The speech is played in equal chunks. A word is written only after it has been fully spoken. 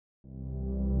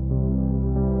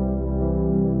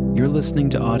You're listening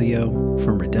to audio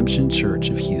from Redemption Church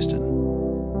of Houston.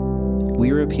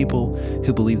 We are a people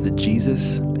who believe that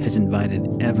Jesus has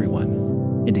invited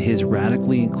everyone into his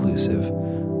radically inclusive,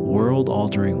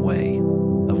 world-altering way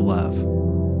of love.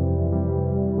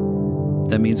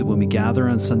 That means that when we gather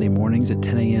on Sunday mornings at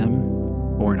 10 a.m.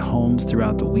 or in homes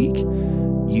throughout the week,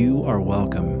 you are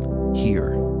welcome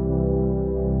here.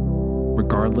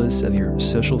 Regardless of your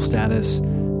social status,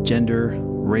 gender,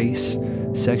 race,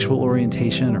 sexual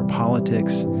orientation, or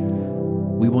politics,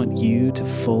 we want you to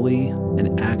fully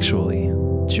and actually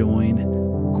join,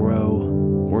 grow,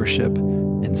 worship,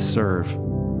 and serve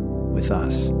with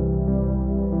us.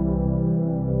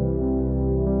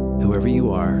 Whoever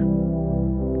you are,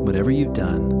 whatever you've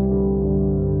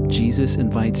done, Jesus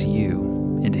invites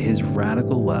you into his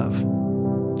radical love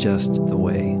just the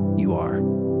way you are.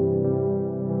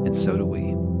 And so do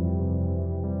we.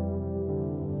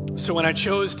 So when I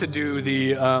chose to do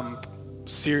the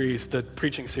series, the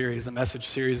preaching series, the message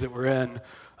series that we're in,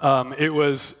 it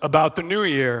was about the new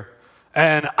year.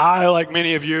 And I, like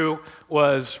many of you,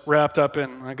 was wrapped up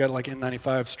in, I got like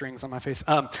N95 strings on my face.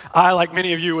 I, like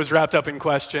many of you, was wrapped up in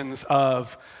questions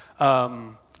of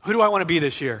who do I want to be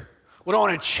this year? What do I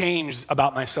want to change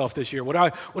about myself this year?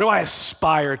 What do I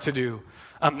aspire to do?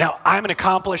 Now, I'm an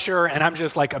accomplisher, and I'm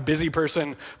just like a busy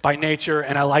person by nature,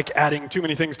 and I like adding too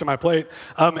many things to my plate.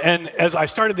 And as I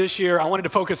started this year, I wanted to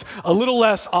focus a little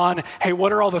less on, hey,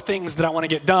 what are all the things that I want to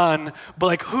get done, but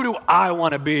like, who do I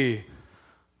want to be?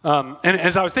 And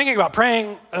as I was thinking about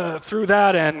praying through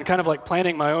that and kind of like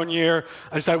planning my own year,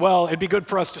 I decided, well, it'd be good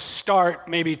for us to start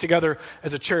maybe together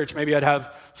as a church. Maybe I'd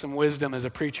have some wisdom as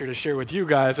a preacher to share with you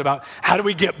guys about how do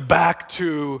we get back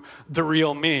to the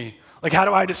real me? Like, how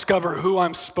do I discover who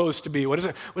I'm supposed to be? What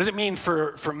does it mean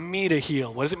for me to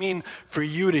heal? What does it mean for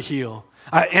you to heal?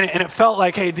 And it felt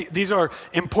like, hey, these are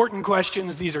important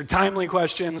questions. These are timely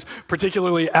questions,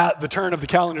 particularly at the turn of the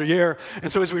calendar year.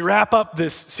 And so as we wrap up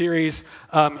this series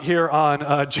here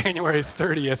on January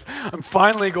 30th, I'm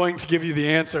finally going to give you the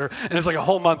answer. And it's like a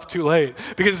whole month too late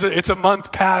because it's a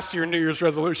month past your New Year's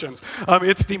resolutions.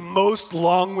 It's the most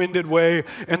long-winded way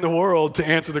in the world to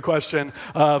answer the question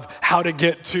of how to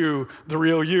get to the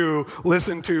real you.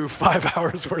 Listen to 5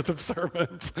 hours worth of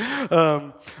sermons.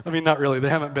 I mean, not really. They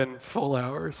haven't been full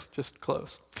hours, just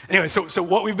close. Anyway, so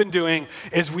what we've been doing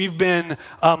is we've been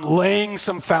laying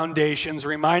some foundations,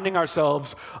 reminding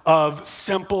ourselves of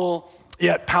simple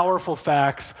yet powerful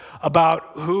facts about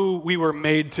who we were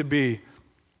made to be.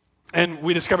 And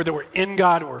we discovered that we're in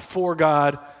God, we're for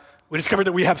God. We discovered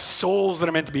that we have souls that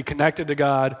are meant to be connected to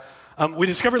God. We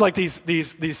discovered like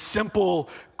these simple,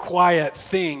 quiet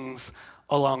things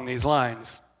along these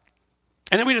lines.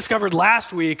 And then we discovered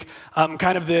last week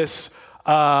kind of this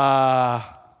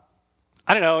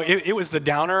I don't know, it was the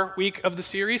downer week of the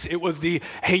series. It was the,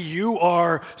 hey, you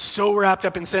are so wrapped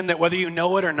up in sin that whether you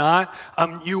know it or not,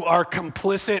 you are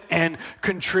complicit and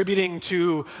contributing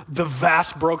to the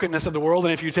vast brokenness of the world.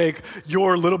 And if you take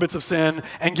your little bits of sin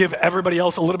and give everybody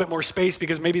else a little bit more space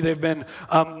because maybe they've been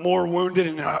more wounded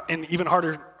in even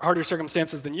harder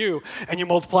circumstances than you, and you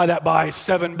multiply that by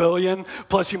 7 billion,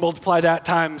 plus you multiply that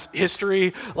times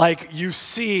history, like you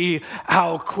see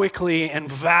how quickly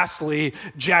and vastly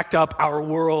jacked up our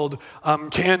world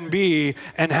can be,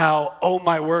 and how, oh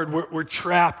my word, we're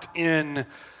trapped in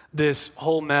this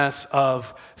whole mess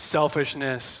of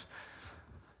selfishness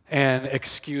and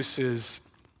excuses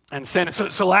and sin.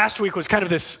 So last week was kind of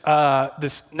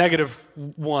this negative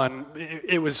one.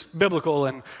 It was biblical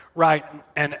and right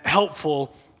and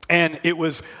helpful, and it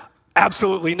was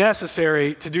absolutely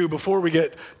necessary to do before we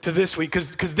get to this week,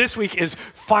 because this week is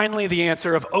finally the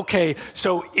answer of, okay,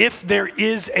 so if there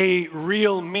is a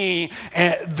real me,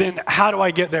 then how do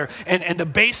I get there? And the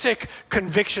basic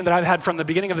conviction that I've had from the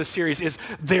beginning of the series is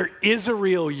there is a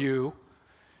real you.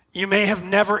 You may have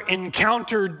never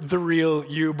encountered the real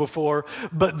you before,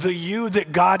 but the you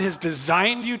that God has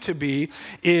designed you to be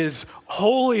is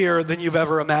holier than you've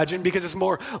ever imagined, because it's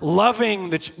more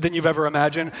loving than you've ever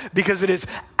imagined, because it is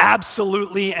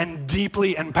absolutely and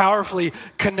deeply and powerfully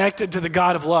connected to the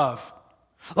God of love.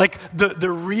 Like the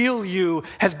real you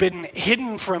has been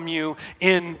hidden from you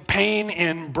in pain,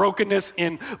 in brokenness,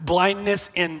 in blindness,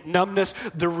 in numbness.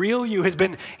 The real you has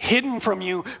been hidden from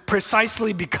you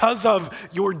precisely because of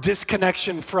your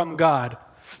disconnection from God.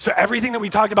 So everything that we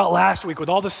talked about last week, with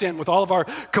all the sin, with all of our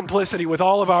complicity, with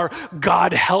all of our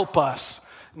God help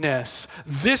us-ness,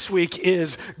 this week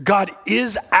is God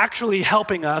is actually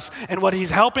helping us, and what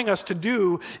he's helping us to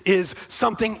do is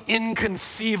something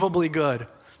inconceivably good.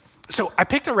 So I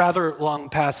picked a rather long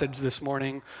passage this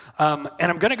morning, and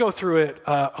I'm going to go through it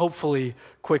hopefully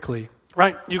quickly.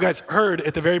 right? You guys heard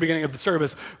at the very beginning of the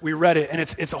service, we read it, and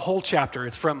it's a whole chapter.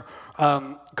 It's from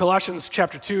Colossians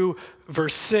chapter 2,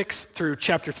 verse 6 through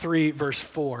chapter 3, verse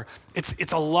 4.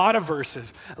 It's a lot of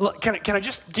verses. Can I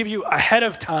just give you ahead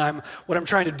of time what I'm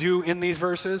trying to do in these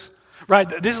verses? Right,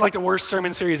 this is like the worst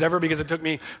sermon series ever because it took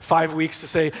me 5 weeks to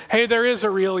say, hey, there is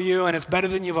a real you, and it's better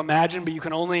than you've imagined, but you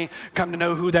can only come to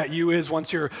know who that you is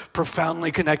once you're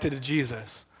profoundly connected to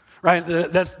Jesus. Right,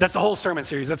 that's the whole sermon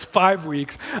series. That's 5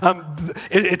 weeks.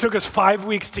 It took us 5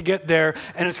 weeks to get there,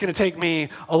 and it's going to take me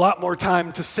a lot more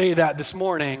time to say that this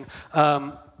morning.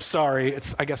 Sorry,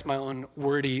 it's, I guess, my own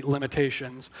wordy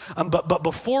limitations. But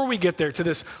before we get there to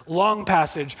this long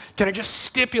passage, can I just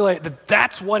stipulate that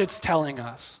that's what it's telling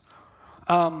us?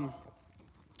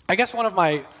 I guess one of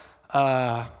my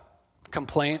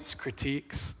complaints,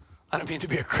 critiques, I don't mean to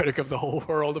be a critic of the whole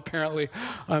world, apparently.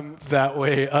 I'm that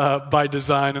way by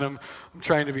design, and I'm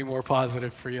trying to be more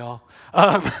positive for y'all.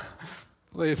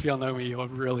 If y'all know me, you'll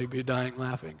really be dying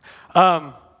laughing.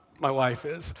 My wife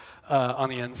is on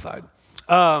the inside.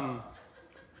 I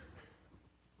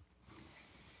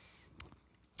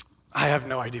have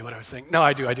no idea what I was saying. No,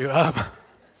 I do.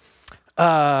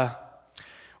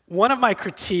 One of my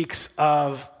critiques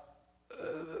of,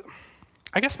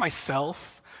 I guess,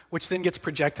 myself, which then gets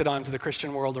projected onto the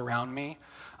Christian world around me,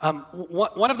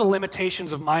 one of the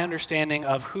limitations of my understanding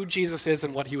of who Jesus is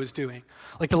and what he was doing,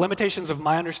 like the limitations of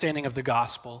my understanding of the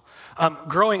gospel,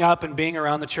 growing up and being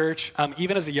around the church,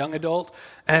 even as a young adult,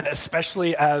 and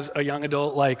especially as a young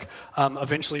adult, like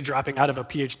eventually dropping out of a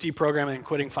PhD program and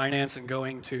quitting finance and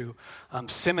going to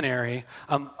seminary,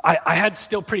 I had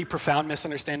still pretty profound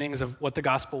misunderstandings of what the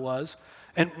gospel was.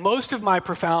 And most of my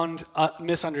profound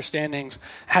misunderstandings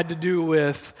had to do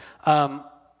with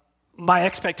my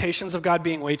expectations of God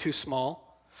being way too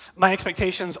small, my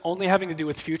expectations only having to do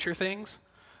with future things,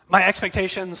 my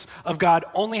expectations of God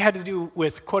only had to do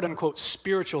with quote-unquote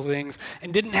spiritual things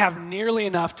and didn't have nearly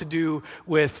enough to do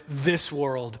with this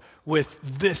world, with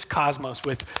this cosmos,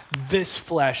 with this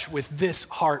flesh, with this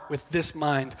heart, with this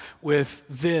mind, with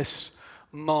this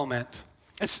moment.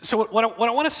 And so what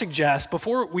I want to suggest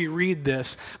before we read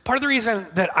this, part of the reason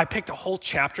that I picked a whole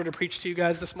chapter to preach to you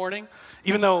guys this morning,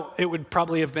 even though it would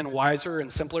probably have been wiser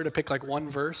and simpler to pick like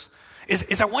one verse,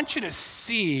 is I want you to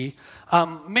see,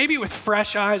 maybe with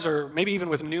fresh eyes or maybe even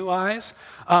with new eyes,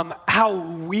 how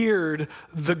weird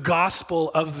the gospel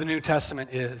of the New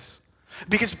Testament is.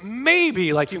 Because maybe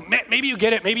you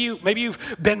get it, maybe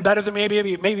you've been better than me,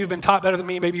 maybe you've been taught better than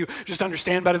me, maybe you just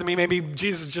understand better than me, maybe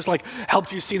Jesus just like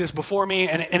helped you see this before me,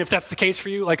 and if that's the case for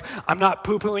you, like I'm not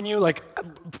poo-pooing you, like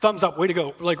thumbs up, way to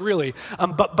go, like really.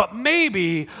 But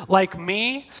maybe like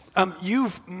me,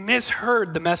 you've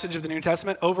misheard the message of the New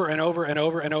Testament over and over and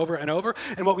over and over and over,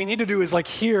 and what we need to do is like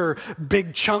hear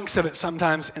big chunks of it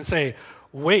sometimes and say,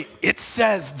 wait, it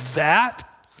says that?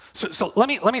 So let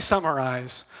me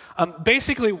summarize.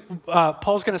 Basically,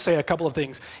 Paul's going to say a couple of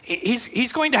things.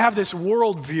 He's going to have this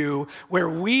worldview where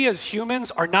we as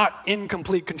humans are not in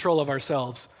complete control of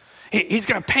ourselves. He's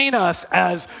going to paint us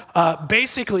as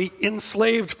basically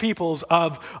enslaved peoples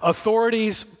of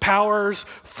authorities, powers,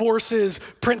 forces,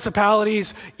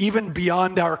 principalities, even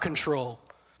beyond our control.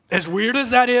 As weird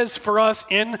as that is for us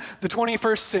in the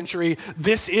 21st century,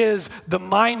 this is the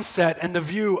mindset and the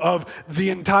view of the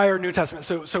entire New Testament.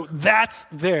 So that's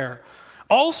there.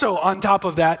 Also on top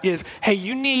of that is, hey,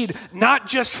 you need not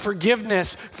just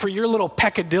forgiveness for your little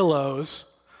peccadillos,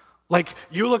 like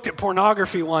you looked at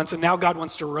pornography once and now God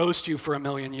wants to roast you for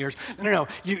 1,000,000 years. No.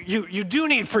 You do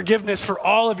need forgiveness for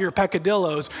all of your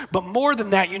peccadillos, but more than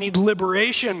that, you need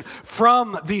liberation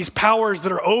from these powers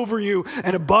that are over you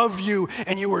and above you,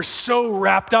 and you are so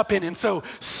wrapped up in and so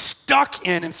stuck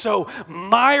in and so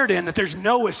mired in that there's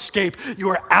no escape. You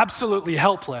are absolutely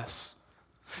helpless.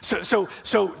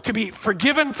 So to be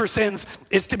forgiven for sins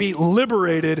is to be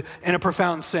liberated in a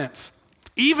profound sense.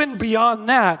 Even beyond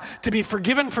that, to be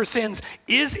forgiven for sins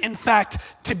is in fact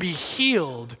to be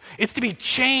healed. It's to be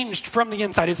changed from the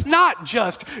inside. It's not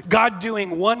just God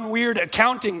doing one weird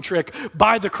accounting trick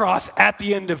by the cross at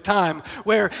the end of time,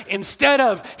 where instead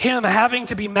of him having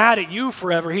to be mad at you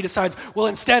forever, he decides, well,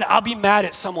 instead I'll be mad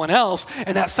at someone else,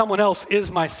 and that someone else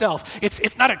is myself.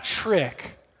 It's not a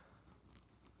trick.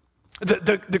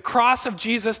 The cross of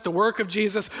Jesus, the work of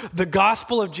Jesus, the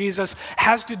gospel of Jesus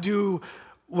has to do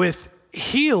with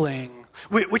healing,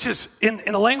 which is, in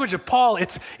the language of Paul,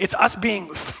 it's us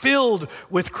being filled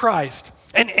with Christ.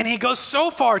 And he goes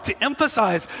so far to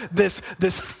emphasize this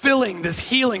filling, this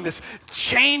healing, this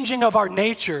changing of our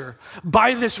nature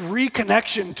by this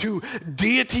reconnection to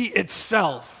deity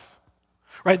itself.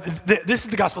 right? This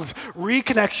is the gospel. This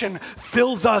reconnection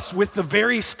fills us with the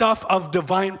very stuff of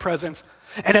divine presence.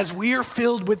 And as we are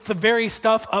filled with the very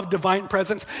stuff of divine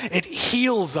presence, it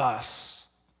heals us.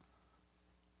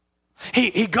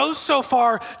 He goes so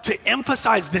far to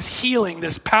emphasize this healing,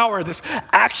 this power, this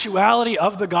actuality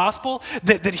of the gospel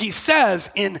that he says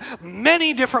in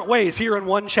many different ways here in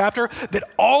one chapter that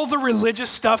all the religious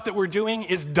stuff that we're doing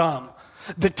is dumb.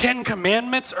 The 10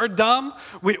 Commandments are dumb,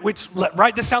 which,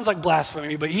 right, this sounds like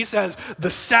blasphemy, but he says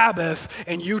the Sabbath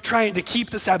and you trying to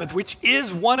keep the Sabbath, which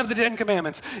is one of the 10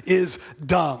 Commandments, is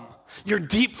dumb. Your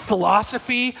deep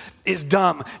philosophy is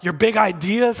dumb. Your big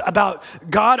ideas about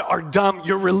God are dumb.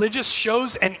 Your religious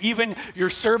shows and even your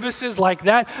services like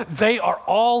that, they are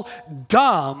all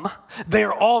dumb. They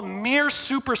are all mere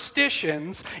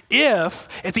superstitions if,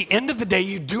 at the end of the day,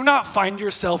 you do not find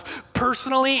yourself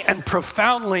personally and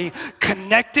profoundly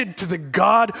connected to the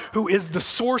God who is the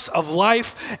source of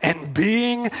life and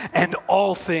being and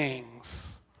all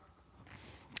things.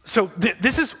 So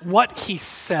this is what he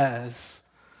says.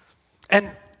 And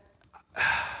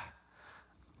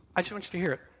I just want you to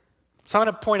hear it. So I'm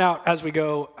going to point out as we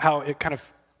go how it kind of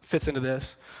fits into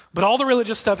this. But all the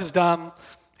religious stuff is dumb.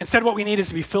 Instead, what we need is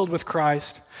to be filled with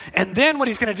Christ. And then what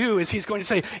he's going to do is he's going to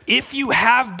say, if you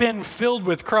have been filled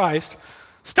with Christ,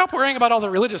 stop worrying about all the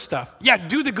religious stuff. Yeah,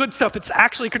 do the good stuff that's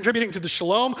actually contributing to the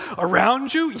shalom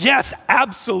around you. Yes,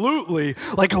 absolutely.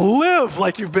 Like live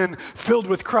like you've been filled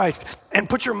with Christ and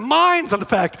put your minds on the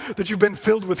fact that you've been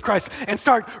filled with Christ and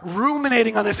start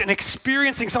ruminating on this and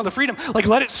experiencing some of the freedom. Like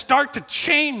let it start to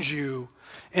change you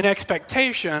in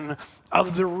expectation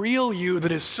of the real you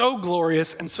that is so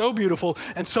glorious and so beautiful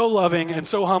and so loving and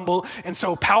so humble and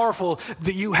so powerful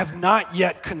that you have not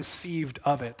yet conceived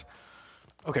of it.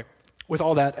 Okay. With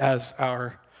all that as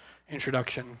our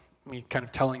introduction, me kind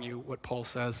of telling you what Paul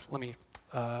says, let me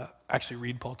actually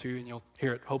read Paul to you, and you'll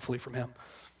hear it hopefully from him.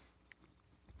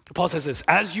 Paul says this,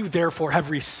 as you therefore have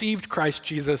received Christ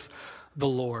Jesus the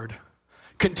Lord,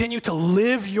 continue to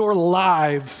live your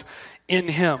lives in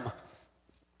him.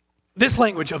 This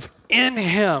language of in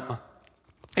him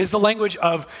is the language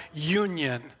of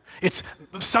union. It's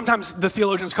sometimes the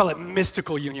theologians call it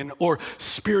mystical union or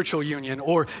spiritual union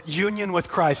or union with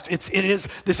Christ. It is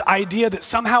this idea that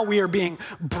somehow we are being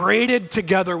braided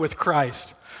together with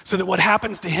Christ so that what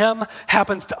happens to him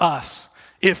happens to us.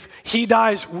 If he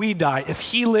dies, we die. If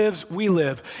he lives, we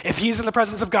live. If he's in the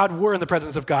presence of God, we're in the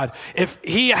presence of God. If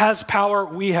he has power,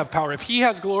 we have power. If he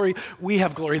has glory, we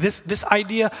have glory. This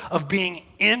idea of being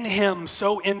in him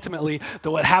so intimately that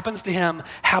what happens to him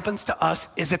happens to us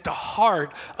is at the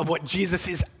heart of what Jesus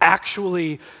is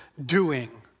actually doing.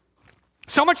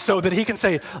 So much so that he can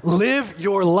say, live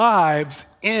your lives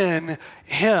in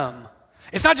him.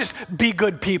 It's not just be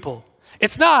good people.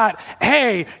 It's not,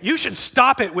 hey, you should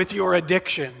stop it with your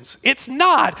addictions. It's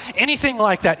not anything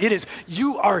like that. It is,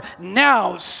 you are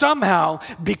now somehow,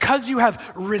 because you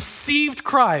have received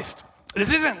Christ.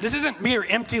 This isn't mere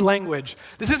empty language.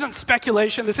 This isn't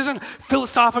speculation. This isn't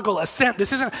philosophical assent.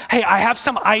 This isn't, hey, I have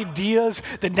some ideas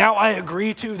that now I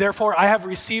agree to, therefore I have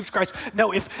received Christ.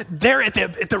 No, if they're at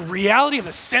the reality of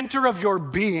the center of your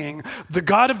being, the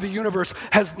God of the universe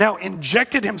has now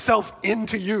injected himself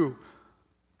into you.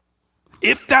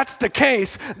 If that's the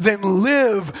case, then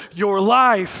live your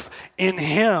life in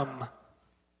him.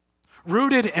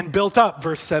 Rooted and built up,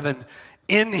 verse 7,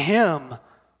 in him.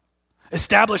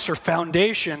 Establish your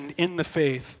foundation in the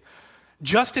faith,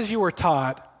 just as you were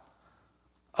taught,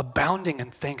 abounding in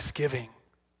thanksgiving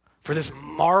for this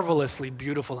marvelously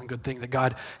beautiful and good thing that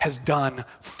God has done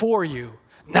for you.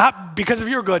 Not because of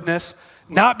your goodness,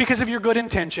 not because of your good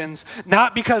intentions,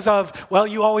 not because of, well,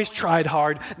 you always tried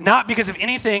hard, not because of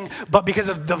anything, but because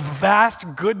of the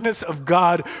vast goodness of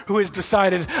God who has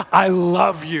decided, I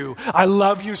love you. I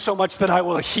love you so much that I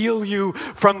will heal you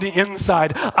from the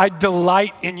inside. I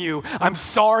delight in you. I'm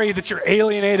sorry that you're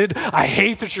alienated. I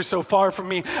hate that you're so far from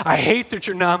me. I hate that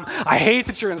you're numb. I hate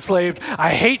that you're enslaved.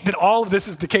 I hate that all of this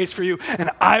is the case for you, and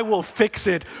I will fix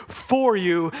it for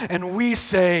you. And we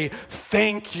say,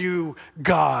 thank you,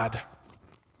 God.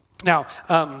 Now,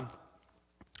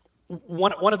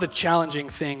 one of the challenging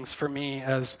things for me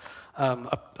as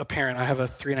a parent, I have a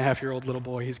 3.5-year-old little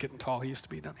boy. He's getting tall. He used to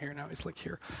be down here. Now he's like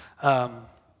here. Well,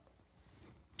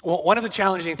 one of the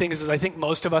challenging things is I think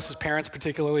most of us as parents,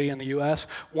 particularly in the U.S.,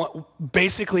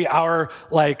 basically our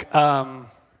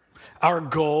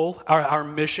goal, our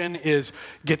mission is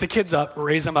get the kids up,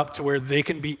 raise them up to where they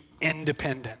can be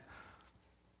independent.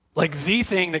 Like the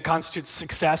thing that constitutes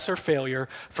success or failure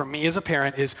for me as a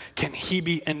parent is, can he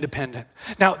be independent?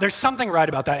 Now, there's something right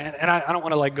about that, and I don't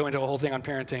want to like go into a whole thing on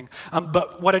parenting,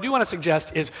 but what I do want to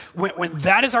suggest is when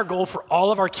that is our goal for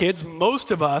all of our kids,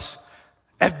 most of us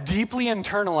have deeply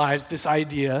internalized this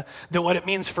idea that what it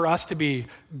means for us to be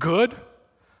good,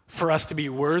 for us to be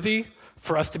worthy,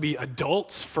 for us to be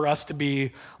adults, for us to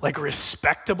be like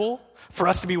respectable, for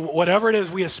us to be whatever it is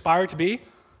we aspire to be,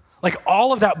 like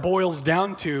all of that boils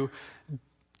down to,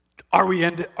 are we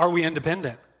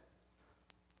independent?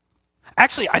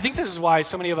 Actually, I think this is why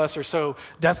so many of us are so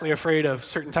deathly afraid of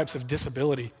certain types of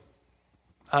disability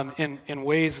in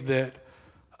ways that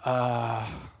are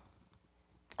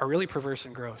really perverse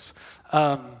and gross.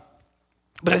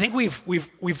 But I think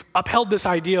we've upheld this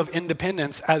idea of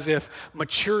independence as if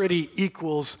maturity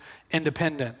equals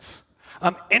independence.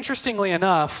 Interestingly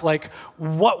enough, like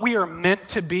what we are meant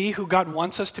to be, who God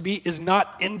wants us to be, is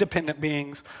not independent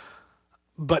beings,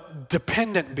 but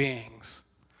dependent beings.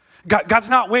 God's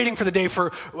not waiting for the day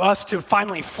for us to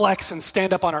finally flex and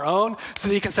stand up on our own so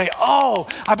that he can say, oh,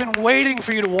 I've been waiting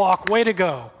for you to walk, way to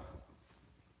go.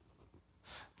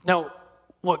 No,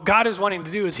 what God is wanting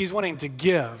to do is he's wanting to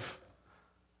give,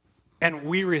 and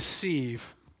we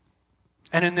receive.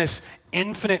 And in this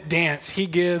infinite dance, he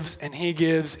gives and he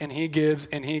gives and he gives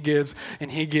and he gives and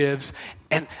he gives.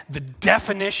 And the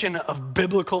definition of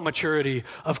biblical maturity,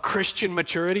 of Christian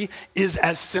maturity, is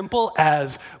as simple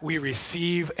as we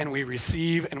receive and we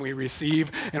receive and we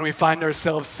receive, and we find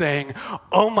ourselves saying,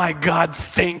 oh my God,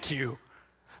 thank you.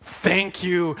 Thank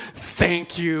you,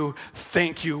 thank you,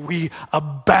 thank you. We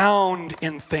abound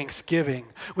in thanksgiving.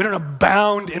 We don't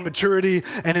abound in maturity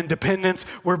and independence.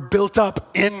 We're built up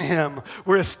in him.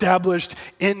 We're established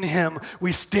in him.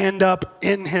 We stand up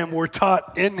in him. We're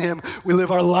taught in him. We live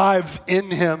our lives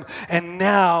in him. And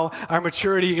now our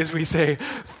maturity is we say,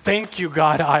 thank you,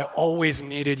 God, I always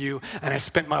needed you, and I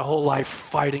spent my whole life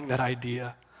fighting that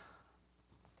idea.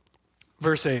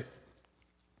 Verse 8.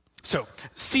 So,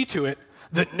 see to it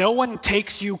that no one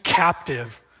takes you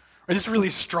captive. Right? This is really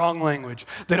strong language.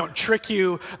 They don't trick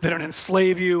you. They don't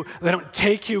enslave you. They don't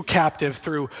take you captive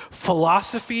through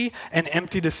philosophy and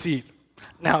empty deceit.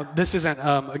 Now, this isn't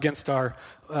against our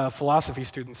philosophy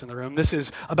students in the room. This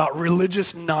is about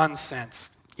religious nonsense,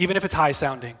 even if it's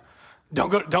high-sounding. Don't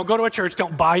go to a church.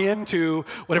 Don't buy into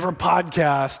whatever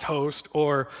podcast host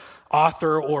or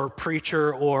author or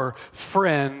preacher or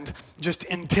friend just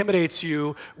intimidates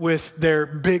you with their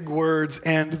big words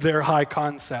and their high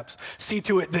concepts. See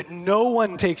to it that no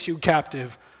one takes you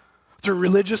captive through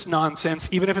religious nonsense,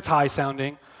 even if it's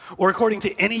high-sounding, or according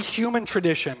to any human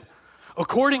tradition,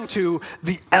 according to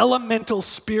the elemental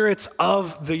spirits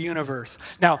of the universe.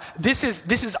 Now, this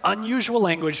is unusual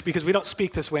language because we don't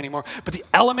speak this way anymore, but the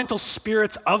elemental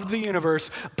spirits of the universe,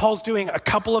 Paul's doing a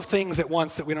couple of things at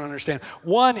once that we don't understand.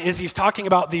 One is he's talking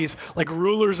about these like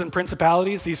rulers and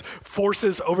principalities, these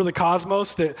forces over the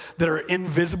cosmos that are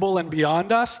invisible and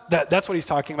beyond us. That's what he's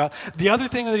talking about. The other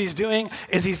thing that he's doing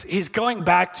is he's going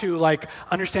back to like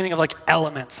understanding of like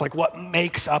elements, like what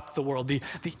makes up the world, the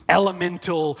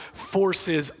elemental forces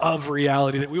of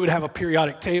reality, that we would have a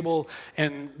periodic table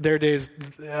in their days.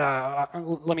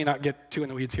 Let me not get too in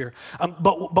the weeds here.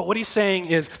 But what he's saying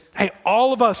is, hey,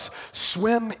 all of us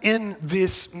swim in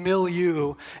this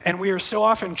milieu, and we are so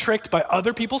often tricked by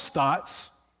other people's thoughts.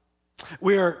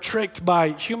 We are tricked by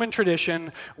human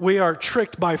tradition. We are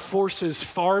tricked by forces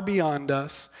far beyond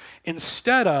us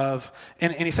instead of,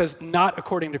 and he says, not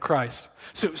according to Christ.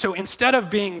 So instead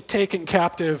of being taken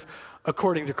captive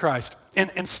according to Christ, and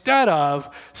instead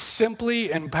of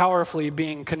simply and powerfully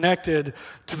being connected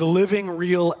to the living,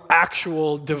 real,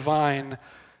 actual, divine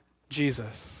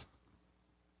Jesus.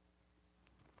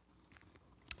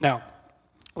 Now,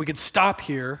 we could stop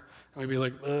here and we'd be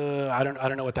like, I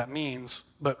don't know what that means,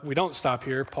 but we don't stop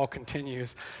here. Paul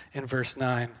continues in verse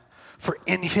 9. For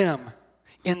in him,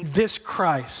 in this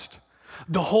Christ,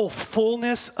 the whole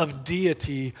fullness of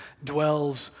deity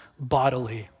dwells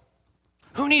bodily.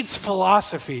 Who needs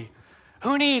philosophy?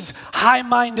 Who needs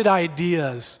high-minded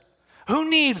ideas? Who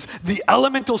needs the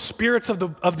elemental spirits of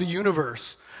the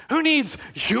universe? Who needs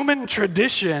human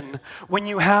tradition when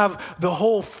you have the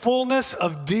whole fullness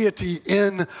of deity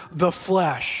in the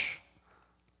flesh?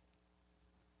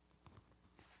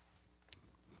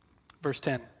 Verse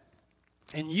 10.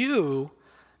 And you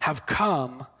have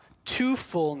come to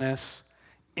fullness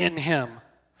in him.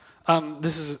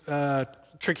 This is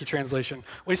tricky translation.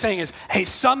 What he's saying is, hey,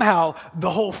 somehow the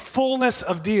whole fullness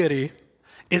of deity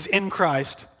is in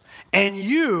Christ, And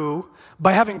you,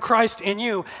 by having Christ in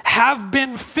you, have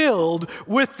been filled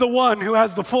with the one who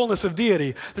has the fullness of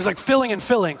deity. There's like filling and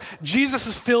filling. Jesus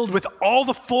is filled with all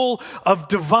the full of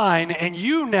divine, and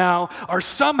you now are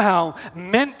somehow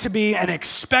meant to be and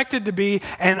expected to be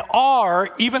and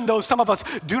are, even though some of us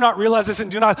do not realize this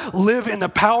and do not live in the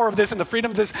power of this and the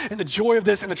freedom of this and the joy of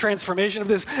this and the transformation of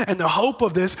this and the hope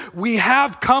of this, we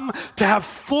have come to have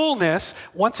fullness,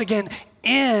 once again,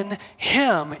 in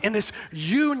him, in this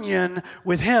union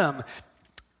with him,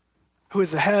 who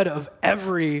is the head of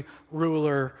every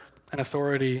ruler and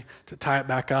authority. To tie it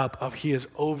back up, of he is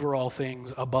over all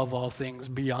things, above all things,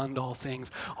 beyond all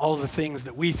the things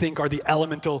that we think are the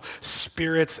elemental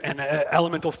spirits and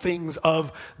elemental things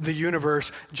of the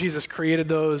universe. Jesus created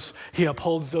those. He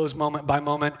upholds those moment by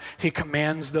moment. He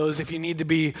commands those. If you need to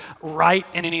be right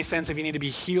in any sense, if you need to be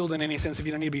healed in any sense, if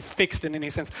you don't need to be fixed in any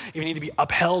sense, if you need to be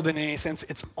upheld in any sense,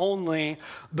 it's only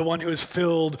the one who is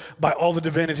filled by all the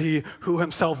divinity who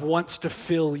himself wants to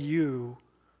fill you.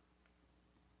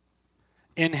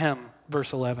 In him,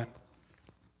 verse 11,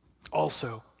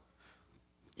 also,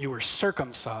 you were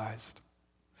circumcised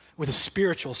with a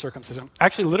spiritual circumcision.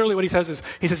 Actually, literally what he says is,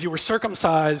 he says you were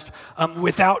circumcised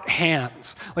without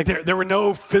hands. Like there were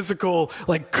no physical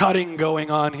like cutting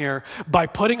going on here, by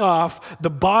putting off the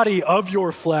body of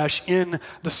your flesh in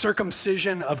the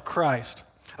circumcision of Christ.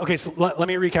 Okay, so let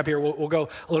me recap here. We'll go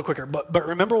a little quicker. But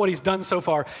remember what he's done so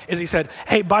far is he said,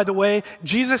 hey, by the way,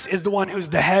 Jesus is the one who's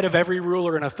the head of every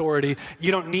ruler and authority.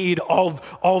 You don't need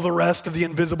all the rest of the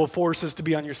invisible forces to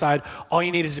be on your side. All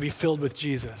you need is to be filled with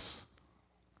Jesus.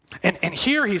 And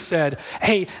here he said,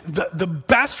 hey, the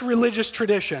best religious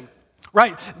tradition,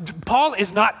 right? Paul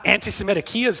is not anti-Semitic.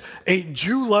 He is a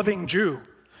Jew-loving Jew.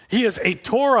 He is a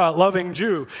Torah-loving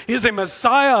Jew. He is a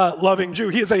Messiah-loving Jew.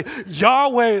 He is a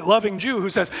Yahweh-loving Jew who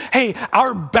says, hey,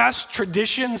 our best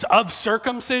traditions of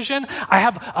circumcision, I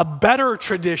have a better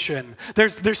tradition.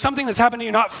 There's something that's happened to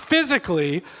you, not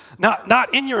physically,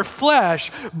 not in your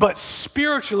flesh, but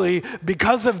spiritually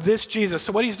because of this Jesus.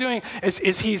 So what he's doing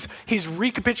is he's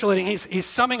recapitulating, he's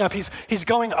summing up, he's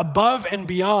going above and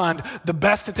beyond the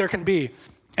best that there can be.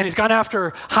 And he's gone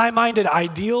after high-minded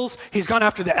ideals. He's gone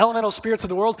after the elemental spirits of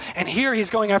the world. And here he's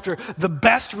going after the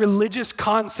best religious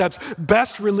concepts,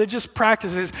 best religious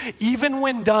practices, even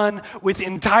when done with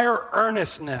entire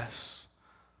earnestness.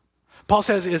 Paul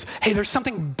says hey, there's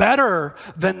something better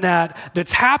than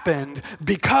that's happened,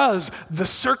 because the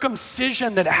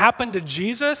circumcision that happened to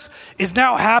Jesus is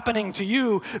now happening to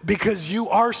you because you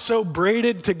are so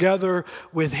braided together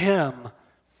with him.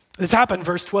 This happened,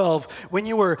 verse 12, when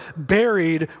you were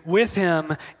buried with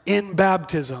him in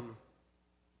baptism.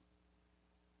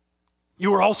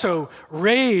 You were also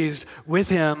raised with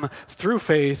him through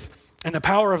faith in the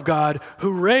power of God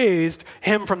who raised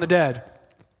him from the dead.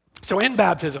 So in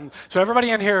baptism, so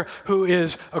everybody in here who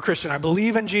is a Christian, I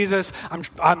believe in Jesus,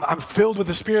 I'm filled with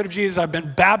the Spirit of Jesus, I've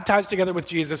been baptized together with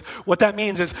Jesus. What that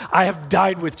means is I have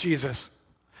died with Jesus.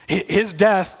 His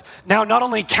death now not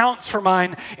only counts for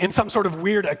mine in some sort of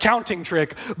weird accounting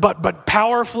trick, but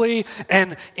powerfully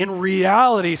and in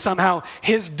reality somehow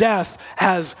his death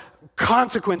has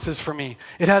consequences for me.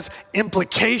 It has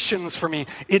implications for me.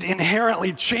 It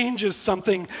inherently changes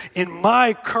something in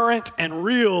my current and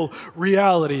real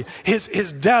reality.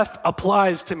 His death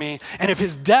applies to me. And if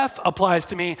his death applies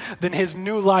to me, then his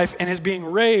new life and his being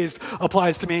raised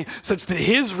applies to me, such that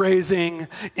his raising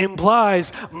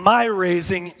implies my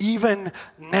raising even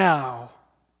now.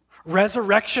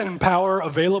 Resurrection power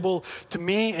available to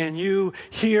me and you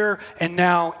here and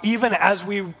now, even as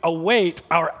we await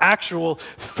our actual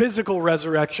physical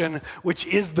resurrection, which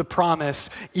is the promise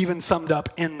even summed up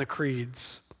in the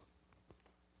creeds.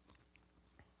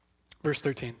 Verse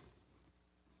 13.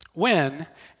 When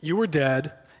you were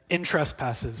dead in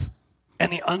trespasses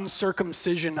and the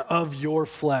uncircumcision of your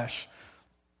flesh,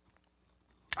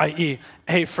 i.e.,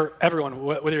 hey, for everyone,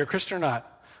 whether you're a Christian or not,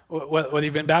 whether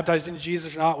you've been baptized into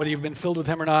Jesus or not, whether you've been filled with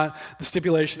him or not, the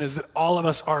stipulation is that all of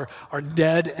us are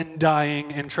dead and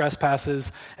dying in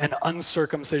trespasses and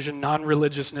uncircumcision,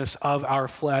 non-religiousness of our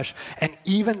flesh. And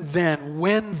even then,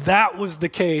 when that was the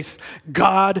case,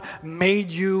 God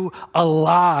made you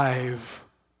alive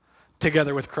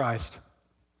together with Christ.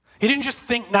 He didn't just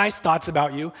think nice thoughts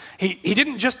about you. He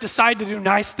didn't just decide to do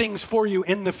nice things for you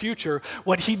in the future.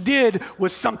 What he did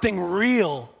was something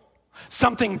real.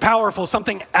 Something powerful,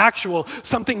 something actual,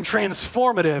 something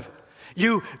transformative.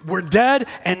 You were dead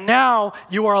and now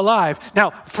you are alive.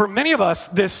 Now, for many of us,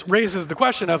 this raises the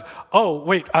question of, oh,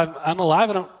 wait, I'm alive.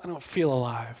 I don't feel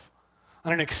alive. I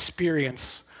don't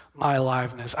experience my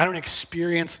aliveness. I don't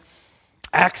experience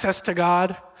access to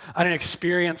God. I didn't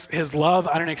experience his love.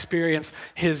 I didn't experience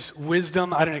his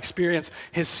wisdom. I didn't experience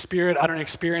his spirit. I didn't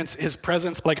experience his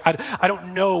presence. Like, I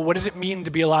don't know. What does it mean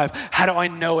to be alive? How do I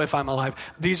know if I'm alive?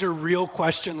 These are real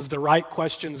questions, the right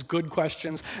questions, good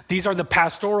questions. These are the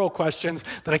pastoral questions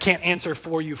that I can't answer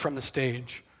for you from the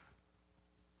stage.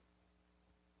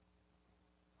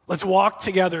 Let's walk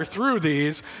together through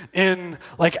these in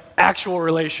like actual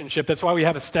relationship. That's why we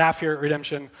have a staff here at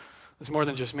Redemption. It's more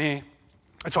than just me.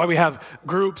 That's why we have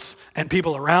groups and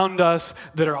people around us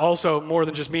that are also more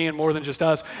than just me and more than just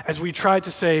us, as we try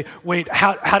to say, wait,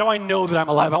 how do I know that I'm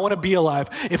alive? I want to be alive.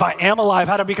 If I am alive,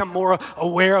 how do I become more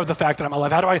aware of the fact that I'm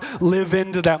alive? How do I live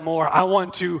into that more? I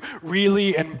want to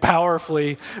really and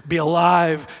powerfully be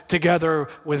alive together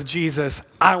with Jesus.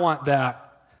 I want that.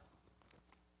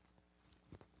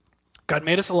 God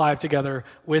made us alive together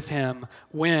with him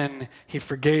when he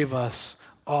forgave us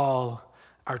all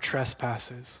our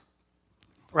trespasses,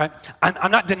 right? I'm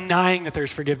not denying that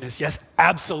there's forgiveness. Yes,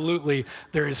 absolutely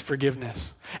there is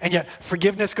forgiveness. And yet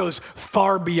forgiveness goes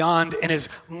far beyond and is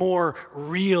more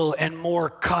real and more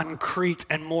concrete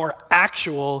and more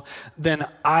actual than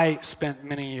I spent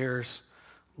many years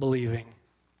believing.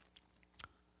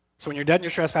 So when you're dead in your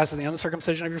trespasses and the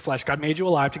uncircumcision of your flesh, God made you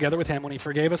alive together with him when he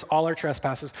forgave us all our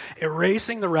trespasses,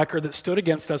 erasing the record that stood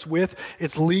against us with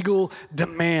its legal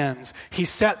demands. He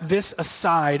set this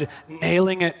aside,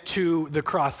 nailing it to the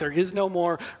cross. There is no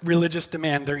more religious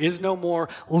demand. There is no more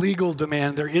legal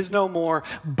demand. There is no more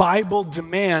Bible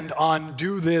demand on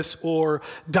do this or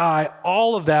die.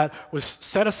 All of that was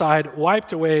set aside,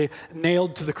 wiped away,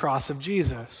 nailed to the cross of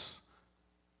Jesus.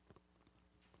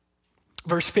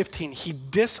 Verse 15, he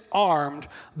disarmed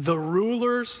the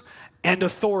rulers and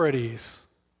authorities.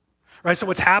 Right? So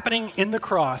what's happening in the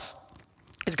cross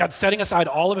is God setting aside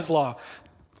all of his law,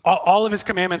 all of his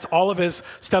commandments, all of his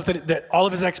stuff, that all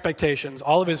of his expectations,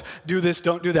 all of his do this,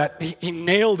 don't do that. He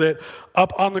nailed it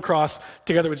up on the cross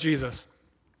together with Jesus.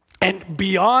 And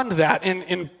beyond that,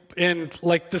 in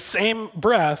like the same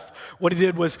breath, what he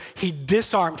did was he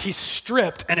disarmed, he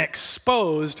stripped and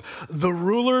exposed the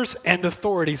rulers and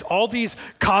authorities, all these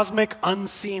cosmic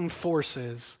unseen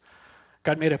forces.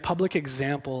 God made a public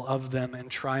example of them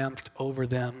and triumphed over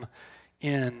them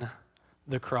in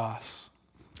the cross.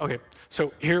 Okay,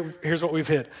 so here's what we've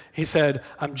hit. He said,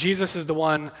 Jesus is the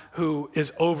one who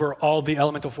is over all the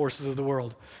elemental forces of the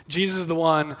world. Jesus is the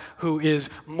one who is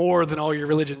more than all your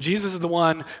religion. Jesus is the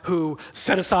one who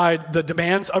set aside the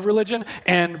demands of religion.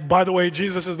 And by the way,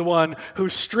 Jesus is the one who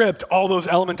stripped all those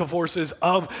elemental forces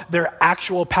of their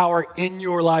actual power in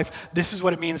your life. This is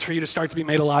what it means for you to start to be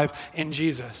made alive in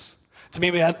Jesus. To be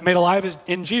made alive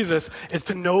in Jesus is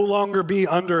to no longer be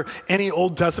under any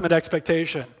Old Testament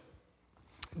expectation.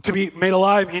 To be made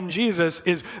alive in Jesus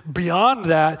is beyond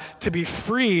that, to be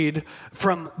freed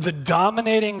from the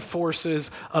dominating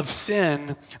forces of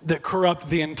sin that corrupt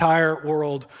the entire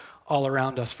world all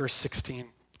around us. Verse 16.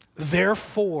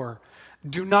 Therefore,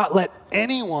 do not let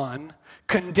anyone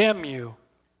condemn you,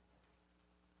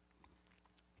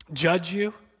 judge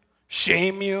you,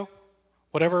 shame you,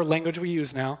 whatever language we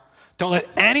use now. Don't let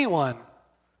anyone,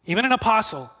 even an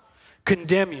apostle,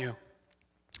 condemn you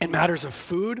in matters of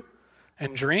food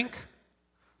and drink,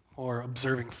 or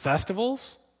observing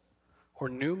festivals, or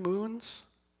new moons,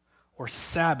 or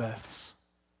Sabbaths.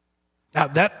 Now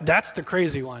that's the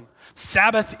crazy one.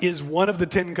 Sabbath is one of the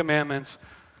 10 commandments,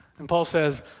 and Paul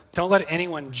says, don't let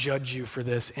anyone judge you for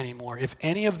this anymore. If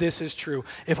any of this is true,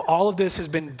 if all of this has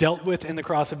been dealt with in the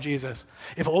cross of Jesus,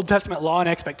 if Old Testament law and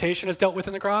expectation is dealt with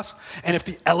in the cross, and if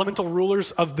the elemental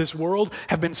rulers of this world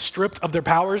have been stripped of their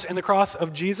powers in the cross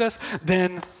of Jesus,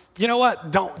 then you know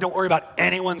what? Don't worry about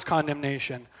anyone's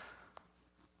condemnation.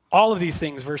 All of these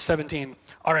things, verse 17,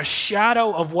 are a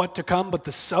shadow of what to come, but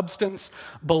the substance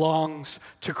belongs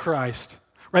to Christ.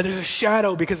 Right? There's a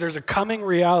shadow because there's a coming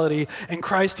reality, and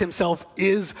Christ himself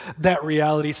is that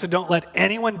reality. So don't let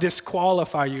anyone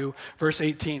disqualify you, verse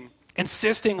 18.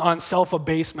 Insisting on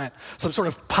self-abasement, some sort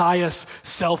of pious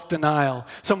self-denial,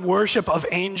 some worship of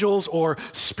angels or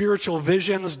spiritual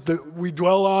visions that we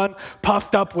dwell on,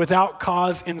 puffed up without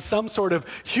cause in some sort of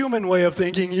human way of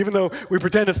thinking, even though we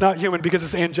pretend it's not human because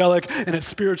it's angelic and it's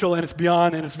spiritual and it's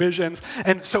beyond and it's visions.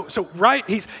 And so right,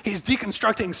 he's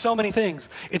deconstructing so many things.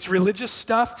 It's religious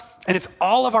stuff, and it's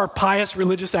all of our pious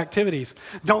religious activities.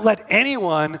 Don't let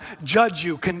anyone judge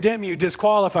you, condemn you,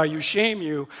 disqualify you, shame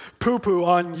you, poo-poo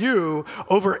on you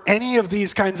over any of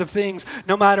these kinds of things,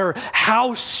 no matter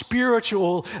how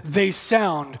spiritual they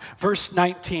sound. Verse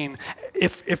 19,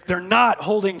 if they're not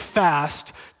holding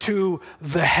fast to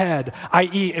the head,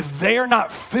 i.e., if they are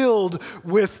not filled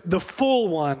with the full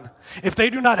one, if they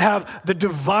do not have the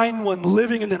divine one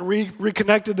living and then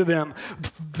reconnected to them,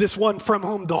 this one from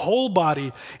whom the whole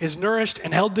body is nourished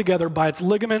and held together by its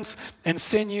ligaments and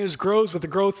sinews, grows with the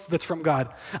growth that's from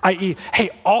God, i.e., hey,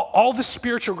 all the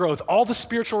spiritual growth, all the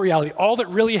spiritual reality, all that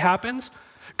really happens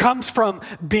comes from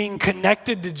being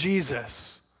connected to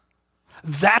Jesus.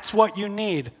 That's what you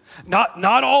need.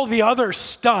 Not all the other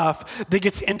stuff that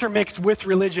gets intermixed with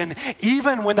religion,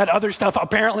 even when that other stuff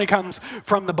apparently comes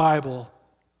from the Bible.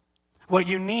 What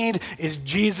you need is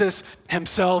Jesus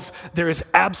himself. There is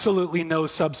absolutely no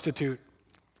substitute.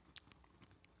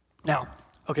 Now,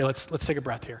 okay, let's take a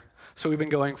breath here. So we've been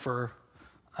going for,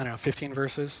 15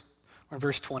 verses. We're in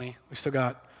verse 20. We've still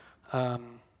got a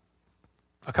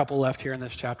couple left here in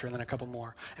this chapter and then a couple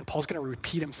more. And Paul's going to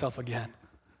repeat himself again.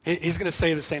 He's going to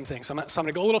say the same thing. So I'm going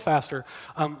to go a little faster,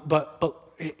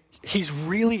 but he's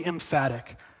really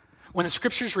emphatic. When the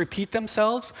scriptures repeat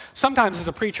themselves, sometimes as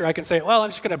a preacher I can say, well, I'm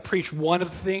just going to preach one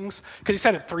of the things, because he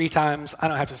said it 3 times. I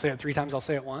don't have to say it 3 times, I'll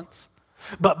say it once.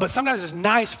 But sometimes it's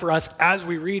nice for us as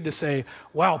we read to say,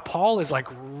 wow, Paul is like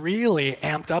really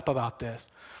amped up about this.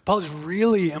 Paul is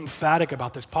really emphatic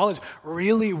about this. Paul is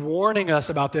really warning us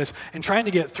about this and trying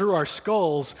to get through our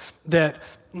skulls that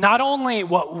not only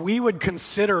what we would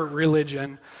consider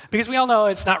religion, because we all know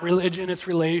it's not religion, it's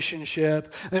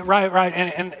relationship, right,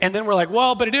 and then we're like,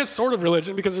 well, but it is sort of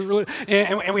religion because it's religion,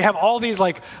 and we have all these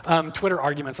like Twitter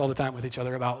arguments all the time with each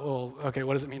other about, well, okay,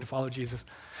 what does it mean to follow Jesus?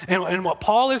 And what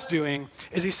Paul is doing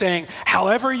is he's saying,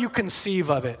 however you conceive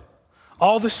of it,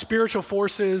 all the spiritual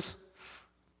forces,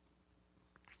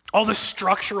 all the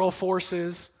structural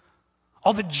forces,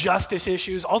 all the justice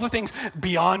issues, all the things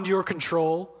beyond your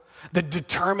control that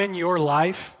determine your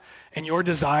life and your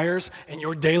desires and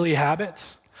your daily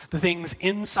habits, the things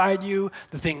inside you,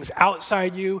 the things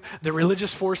outside you, the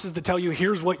religious forces that tell you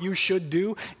here's what you should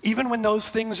do, even when those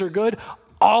things are good,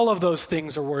 all of those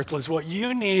things are worthless. What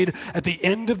you need at the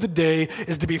end of the day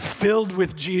is to be filled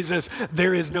with Jesus.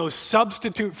 There is no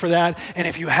substitute for that, and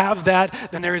if you have that,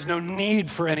 then there is no need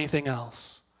for anything else.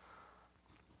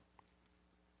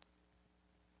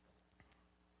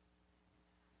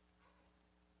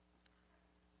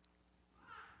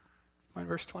 Am I in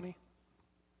verse 20?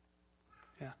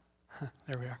 Yeah,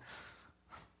 there we are.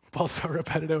 Paul's so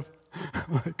repetitive.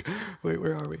 I'm like, wait,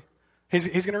 where are we? He's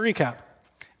going to recap.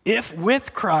 If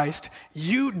with Christ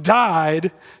you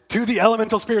died to the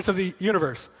elemental spirits of the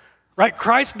universe, right?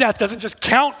 Christ's death doesn't just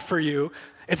count for you.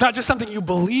 It's not just something you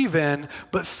believe in,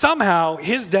 but somehow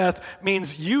his death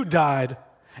means you died.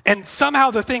 And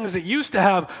somehow the things that used to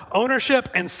have ownership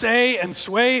and say and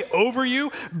sway over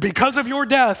you because of your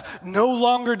death no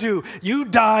longer do. You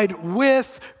died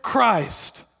with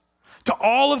Christ to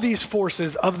all of these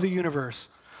forces of the universe.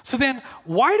 So then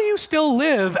why do you still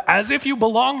live as if you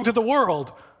belong to the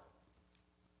world?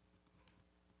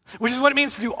 Which is what it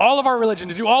means to do all of our religion,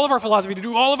 to do all of our philosophy, to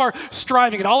do all of our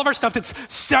striving and all of our stuff that's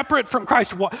separate from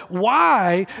Christ.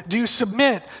 Why do you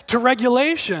submit to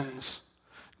regulations?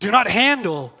 Do not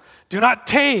handle, do not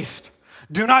taste,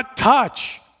 do not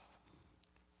touch.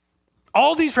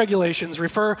 All these regulations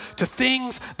refer to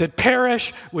things that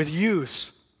perish with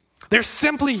use. They're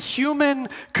simply human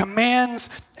commands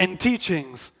and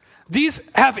teachings. These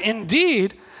have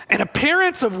indeed an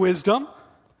appearance of wisdom.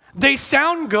 They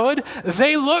sound good.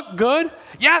 They look good.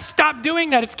 Yeah, stop doing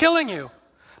that. It's killing you.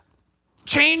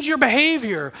 Change your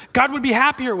behavior. God would be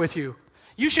happier with you.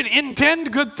 You should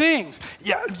intend good things.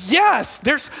 Yeah, yes,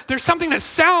 there's something that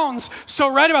sounds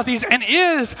so right about these and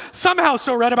is somehow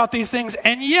so right about these things,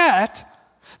 and yet,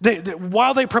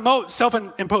 while they promote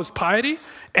self-imposed piety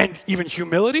and even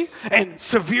humility and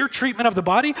severe treatment of the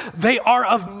body, they are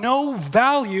of no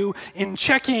value in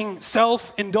checking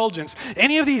self-indulgence.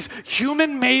 Any of these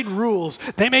human-made rules,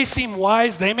 they may seem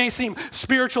wise, they may seem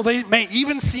spiritual, they may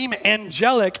even seem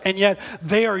angelic, and yet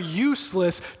they are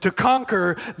useless to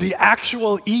conquer the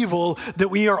actual evil that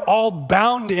we are all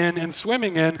bound in and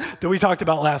swimming in that we talked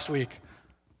about last week.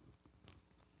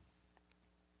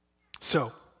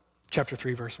 So, chapter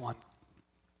 3, verse 1.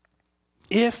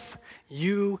 If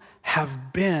you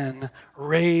have been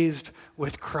raised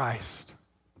with Christ,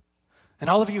 and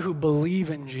all of you who believe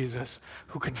in Jesus,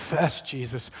 who confess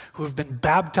Jesus, who have been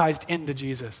baptized into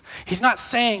Jesus, he's not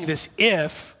saying this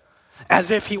if,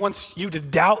 as if he wants you to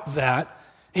doubt that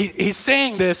He's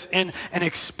saying this in an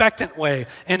expectant way,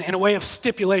 in a way of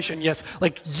stipulation. Yes,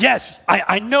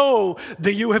 I know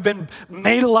that you have been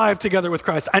made alive together with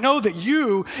Christ. I know that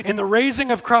you, in the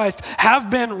raising of Christ, have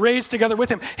been raised together with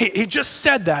him. He just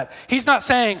said that. He's not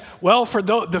saying, well, for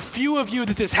the few of you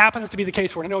that this happens to be the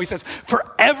case for. No, he says,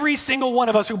 for every single one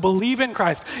of us who believe in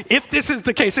Christ, if this is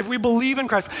the case, if we believe in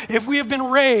Christ, if we have been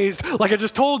raised, like I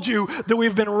just told you, that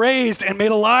we've been raised and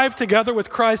made alive together with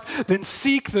Christ, then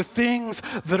seek the things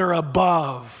that are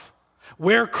above,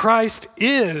 where Christ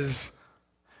is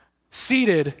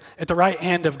seated at the right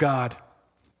hand of God.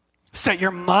 Set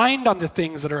your mind on the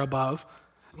things that are above,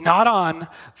 not on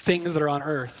things that are on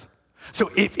earth. So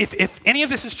if any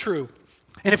of this is true,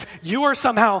 and if you are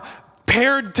somehow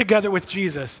paired together with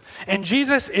Jesus, and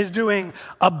Jesus is doing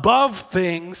above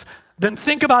things, then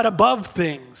think about above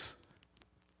things.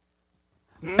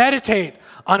 Meditate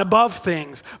on above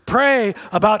things. Pray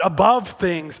about above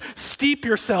things. Steep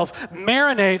yourself,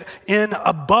 marinate in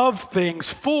above things.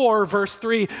 For, verse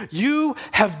 3, you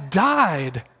have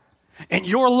died, and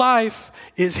your life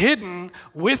is hidden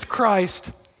with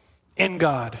Christ in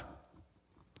God.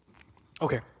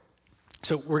 Okay,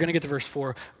 so we're going to get to verse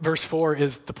 4. Verse 4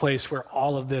 is the place where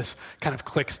all of this kind of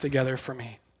clicks together for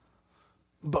me.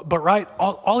 But right,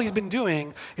 all he's been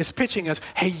doing is pitching us,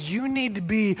 hey, you need to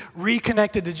be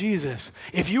reconnected to Jesus.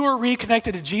 If you are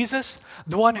reconnected to Jesus,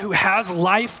 the one who has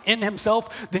life in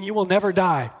himself, then you will never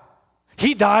die.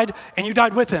 He died, and you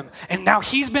died with him. And now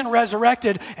he's been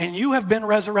resurrected, and you have been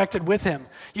resurrected with him.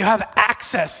 You have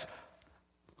access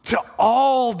to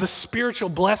all the spiritual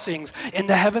blessings in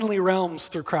the heavenly realms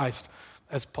through Christ,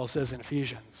 as Paul says in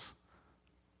Ephesians.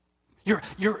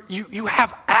 You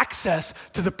have access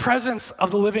to the presence of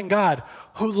the living God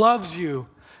who loves you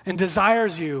and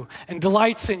desires you and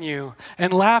delights in you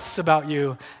and laughs about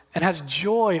you and has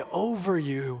joy over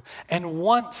you and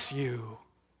wants you.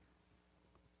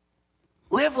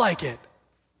 Live like it.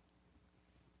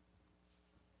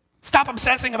 Stop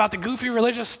obsessing about the goofy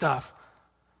religious stuff.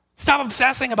 Stop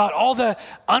obsessing about all the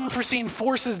unforeseen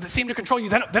forces that seem to control you.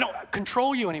 They don't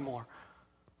control you anymore.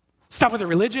 Stop with the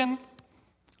religion.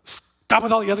 Stop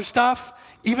with all the other stuff.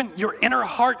 Even your inner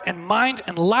heart and mind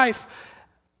and life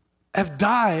have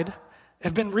died,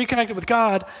 have been reconnected with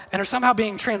God, and are somehow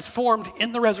being transformed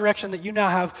in the resurrection that you now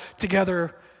have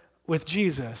together with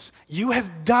Jesus. You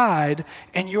have died,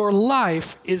 and your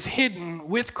life is hidden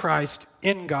with Christ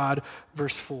in God,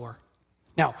 verse 4.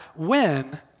 Now,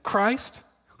 when Christ,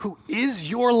 who is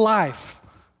your life,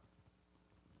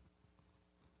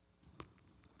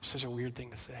 such a weird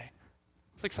thing to say.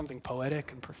 It's like something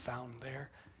poetic and profound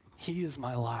there. He is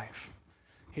my life.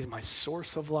 He's my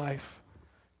source of life.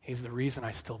 He's the reason I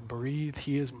still breathe.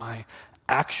 He is my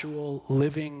actual,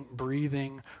 living,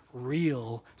 breathing,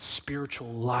 real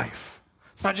spiritual life.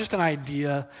 It's not just an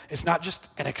idea. It's not just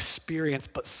an experience,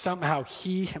 but somehow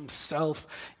he himself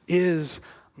is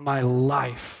my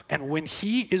life. And when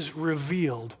he is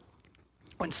revealed,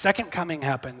 when second coming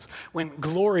happens, when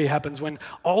glory happens, when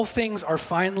all things are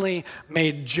finally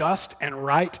made just and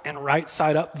right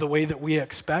side up the way that we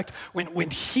expect, when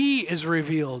he is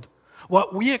revealed,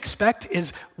 what we expect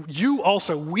is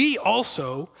we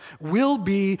also will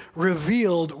be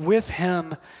revealed with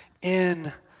him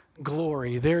in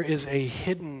glory. There is a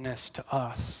hiddenness to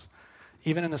us,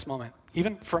 even in this moment,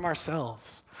 even from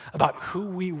ourselves, about who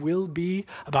we will be,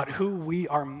 about who we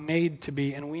are made to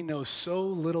be, and we know so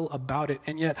little about it.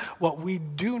 And yet, what we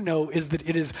do know is that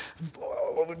it is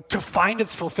to find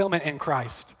its fulfillment in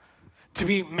Christ, to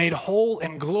be made whole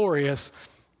and glorious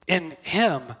in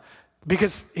him,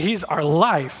 because he's our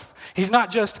life. He's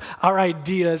not just our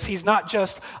ideas. He's not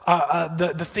just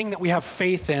the thing that we have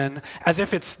faith in, as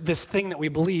if it's this thing that we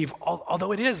believe,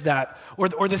 although it is that,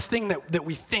 or this thing that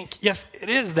we think. Yes, it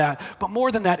is that, but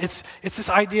more than that, it's this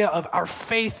idea of our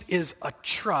faith is a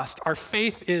trust. Our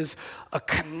faith is a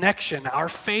connection. Our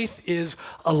faith is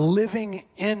a living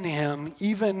in him,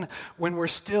 even when we're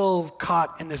still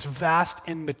caught in this vast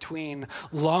in-between,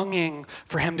 longing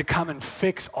for him to come and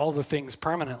fix all the things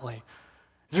permanently.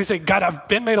 As we say, God, I've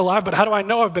been made alive, but how do I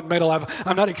know I've been made alive?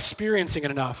 I'm not experiencing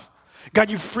it enough. God,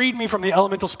 you freed me from the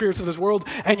elemental spirits of this world,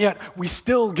 and yet we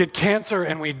still get cancer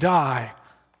and we die.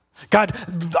 God,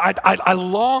 I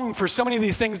long for so many of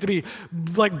these things to be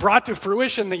like brought to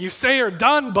fruition that you say are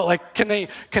done, but like, can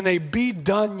they be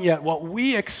done yet? What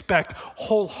we expect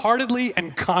wholeheartedly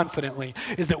and confidently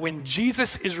is that when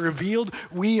Jesus is revealed,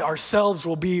 we ourselves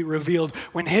will be revealed.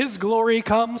 When his glory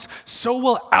comes, so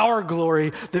will our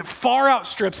glory that far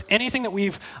outstrips anything that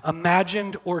we've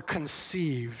imagined or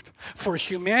conceived. For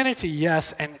humanity,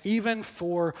 yes, and even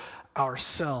for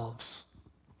ourselves.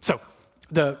 So,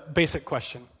 the basic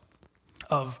question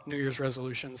of New Year's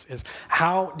resolutions is,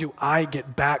 how do I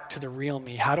get back to the real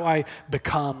me? How do I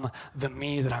become the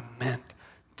me that I'm meant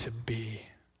to be?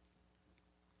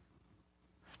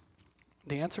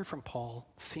 The answer from Paul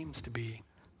seems to be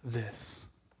this.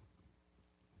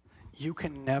 You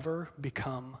can never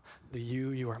become the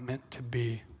you are meant to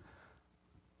be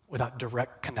without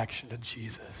direct connection to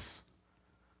Jesus,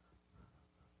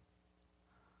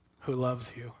 who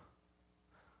loves you,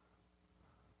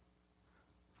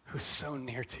 who's so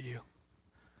near to you.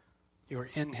 You are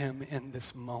in him in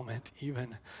this moment,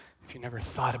 even if you never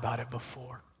thought about it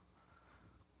before,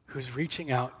 who's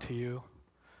reaching out to you,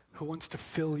 who wants to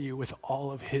fill you with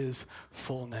all of his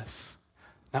fullness,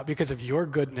 not because of your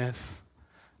goodness,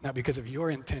 not because of your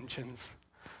intentions,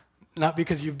 not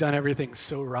because you've done everything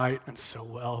so right and so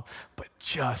well, but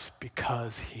just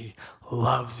because he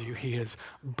loves you. He is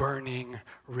burning,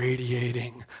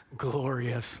 radiating,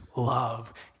 glorious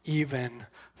love, even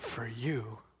for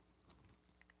you.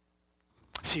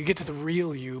 So you get to the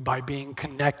real you by being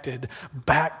connected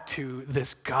back to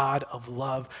this God of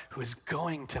love who is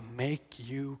going to make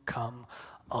you come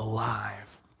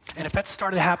alive. And if that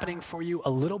started happening for you a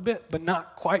little bit, but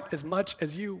not quite as much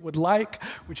as you would like,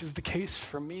 which is the case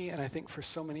for me and I think for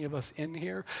so many of us in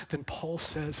here, then Paul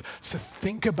says, so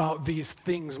think about these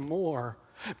things more.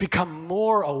 Become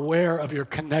more aware of your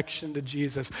connection to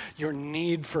Jesus, your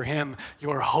need for him,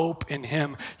 your hope in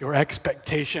him, your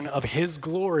expectation of his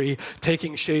glory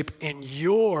taking shape in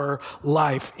your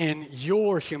life, in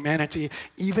your humanity,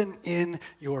 even in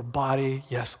your body,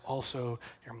 yes, also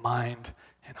your mind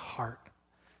and heart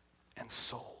and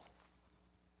soul.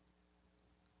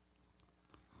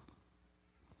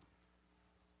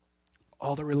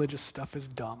 All the religious stuff is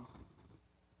dumb.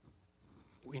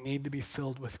 We need to be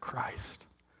filled with Christ.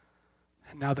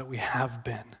 And now that we have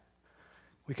been,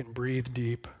 we can breathe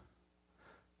deep,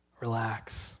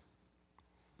 relax,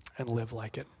 and live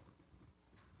like it.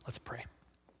 Let's pray.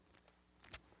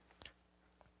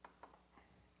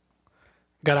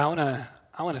 God, I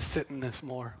want to sit in this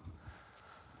more.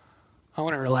 I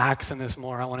want to relax in this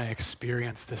more. I want to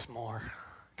experience this more.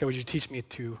 God, would you teach me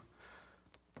to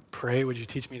pray? Would you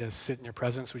teach me to sit in your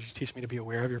presence? Would you teach me to be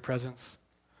aware of your presence?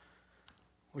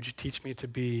 Would you teach me to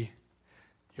be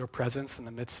your presence in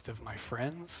the midst of my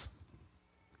friends?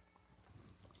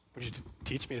 Would you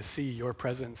teach me to see your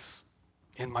presence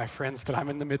in my friends that I'm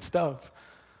in the midst of?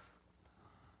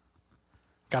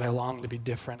 God, I long to be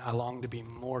different. I long to be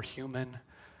more human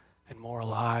and more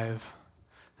alive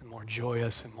and more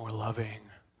joyous and more loving.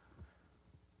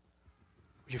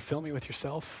 Would you fill me with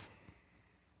yourself?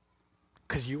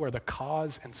 Because you are the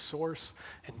cause and source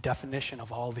and definition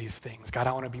of all these things. God,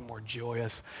 I want to be more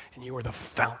joyous, and you are the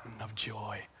fountain of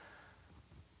joy.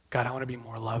 God, I want to be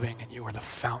more loving, and you are the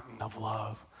fountain of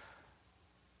love.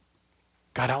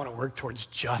 God, I want to work towards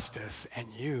justice, and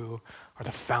you are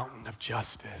the fountain of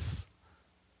justice.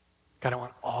 God, I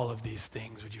want all of these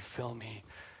things. Would you fill me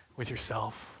with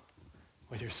yourself,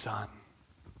 with your Son,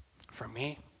 for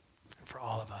me and for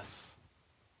all of us?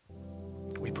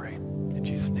 We pray in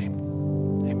Jesus' name.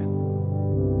 Amen.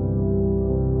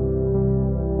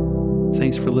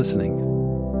 Thanks for listening.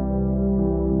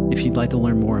 If you'd like to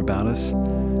learn more about us,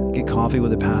 get coffee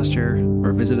with a pastor,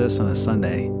 or visit us on a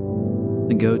Sunday,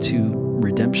 then go to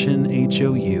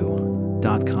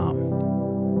redemptionhou.com.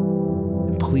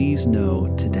 And please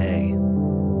know today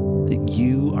that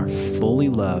you are fully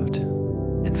loved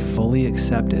and fully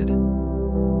accepted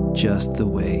just the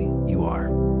way you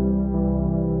are.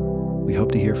 We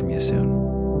hope to hear from you soon.